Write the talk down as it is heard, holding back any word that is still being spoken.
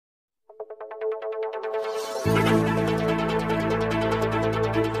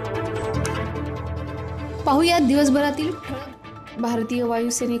पाहूया दिवसभरातील भारतीय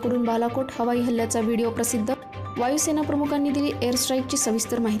वायुसेनेकडून बालाकोट हवाई हल्ल्याचा व्हिडिओ प्रसिद्ध. वायुसेना प्रमुखांनी दिली एअर स्ट्राईकची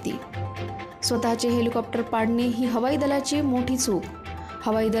सविस्तर माहिती. स्वतःचे हेलिकॉप्टर पाडणे ही हवाई दलाची मोठी चूक.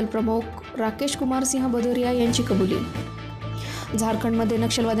 हवाई दल प्रमुख राकेश कुमार सिंह भदौरिया यांची कबुली. झारखंडमध्ये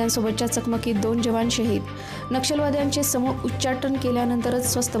नक्षलवाद्यांसोबतच्या चकमकीत 2 जवान शहीद. नक्षलवाद्यांचे समूळ उच्चाटन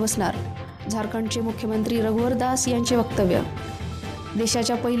केल्यानंतरच स्वस्थ बसणार. झारखंडचे मुख्यमंत्री रघुवर दास यांचे वक्तव्य.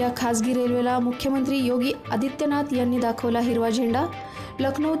 देशाच्या पहिल्या खासगी रेल्वेला मुख्यमंत्री योगी आदित्यनाथ यांनी दाखवला हिरवा झेंडा.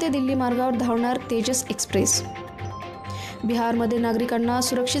 लखनौ ते दिल्ली मार्गावर धावणार तेजस एक्सप्रेस. बिहारमध्ये नागरिकांना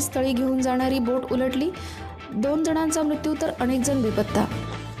सुरक्षित स्थळी घेऊन जाणारी बोट उलटली. 2 जणांचा मृत्यू तर अनेक जण बेपत्ता.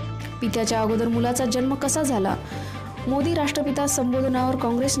 पित्याच्या अगोदर मुलाचा जन्म कसा झाला? मोदी राष्ट्रपिता संबोधनावर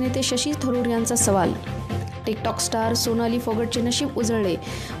काँग्रेस नेते शशी थरूर यांचा सवाल. टिकटॉक स्टार सोनाली फोगटचे नशीब उजळले.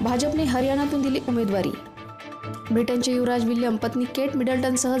 भाजपने हरियाणातून दिली उमेदवारी. ब्रिटनचे युवराज विल्यम पत्नी केट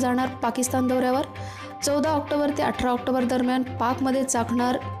मिडल्टनसह जाणार पाकिस्तान दौऱ्यावर. 14 ऑक्टोबर ते 18 ऑक्टोबर दरम्यान पाकमध्ये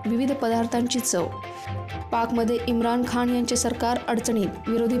चाखणार विविध पदार्थांची चव. पाकमध्ये इम्रान खान यांचे सरकार अडचणीत.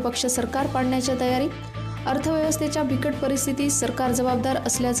 विरोधी पक्ष सरकार पाडण्याच्या तयारीत. अर्थव्यवस्थेच्या बिकट परिस्थितीत सरकार जबाबदार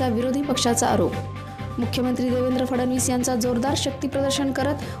असल्याचा विरोधी पक्षाचा आरोप. मुख्यमंत्री देवेंद्र फडणवीस यांचा जोरदार शक्तीप्रदर्शन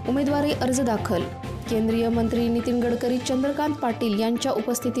करत उमेदवारी अर्ज दाखल. केंद्रीय मंत्री नितीन गडकरी चंद्रकांत पाटील यांच्या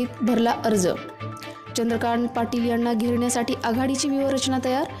उपस्थितीत भरला अर्ज. चंद्रकांत पाटील यांना घेरण्यासाठी आघाडीची व्यूहरचना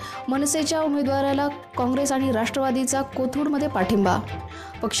तयार. मनसेच्या उमेदवाराला काँग्रेस आणि राष्ट्रवादीचा कोथरूडमध्ये पाठिंबा.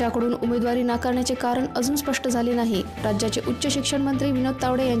 पक्षाकडून उमेदवारी नाकारण्याचे कारण अजून स्पष्ट झाले नाही. राज्याचे उच्च शिक्षण मंत्री विनोद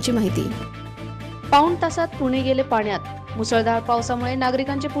तावडे यांची माहिती. पाऊण तासात पुणे गेले पाण्यात. मुसळधार पावसामुळे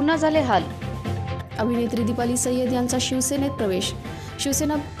नागरिकांचे पुन्हा झाले हाल. अभिनेत्री दीपाली सय्यद यांचा शिवसेनेत प्रवेश.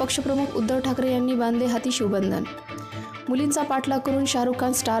 शिवसेना पक्षप्रमुख उद्धव ठाकरे यांनी बांधले हाती शिवबंधन. मुलींचा पाठलाग करून शाहरुख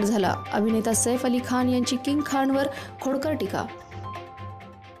खान स्टार झाला. अभिनेता सैफ अली खान यांची किंग खानवर खोडकर टीका.